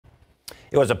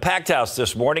It was a packed house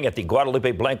this morning at the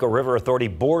Guadalupe-Blanco River Authority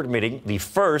board meeting, the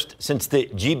first since the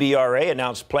GBRA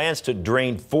announced plans to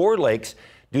drain 4 lakes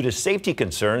due to safety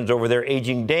concerns over their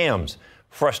aging dams.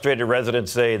 Frustrated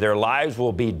residents say their lives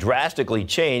will be drastically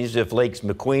changed if Lakes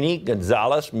McQueenie,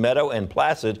 Gonzales, Meadow, and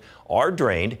Placid are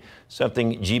drained,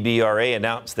 something GBRA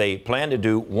announced they plan to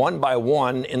do one by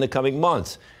one in the coming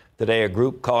months. Today, a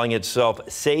group calling itself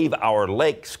Save Our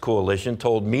Lakes Coalition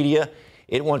told media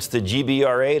it wants the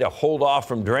GBRA to hold off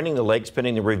from draining the lakes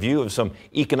pending the review of some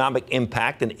economic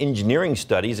impact and engineering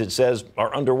studies it says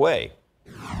are underway.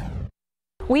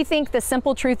 We think the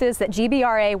simple truth is that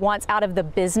GBRA wants out of the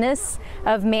business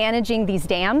of managing these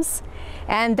dams,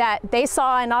 and that they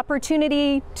saw an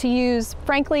opportunity to use,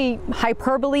 frankly,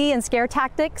 hyperbole and scare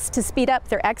tactics to speed up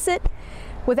their exit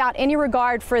without any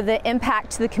regard for the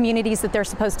impact to the communities that they're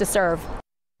supposed to serve.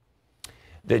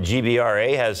 The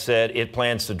GBRA has said it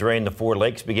plans to drain the 4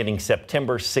 lakes beginning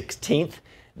September 16th.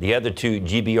 The other 2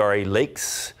 GBRA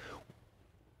lakes,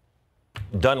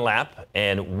 Dunlap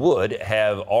and Wood,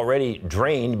 have already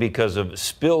drained because of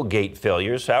spill gate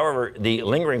failures. However, the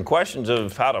lingering questions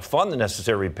of how to fund the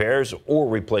necessary repairs or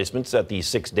replacements at these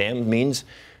 6 dams means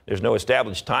there's no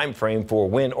established time frame for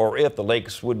when or if the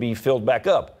lakes would be filled back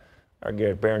up. Our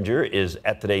Garrett Berenger is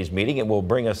at today's meeting and will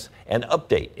bring us an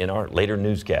update in our later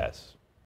newscasts.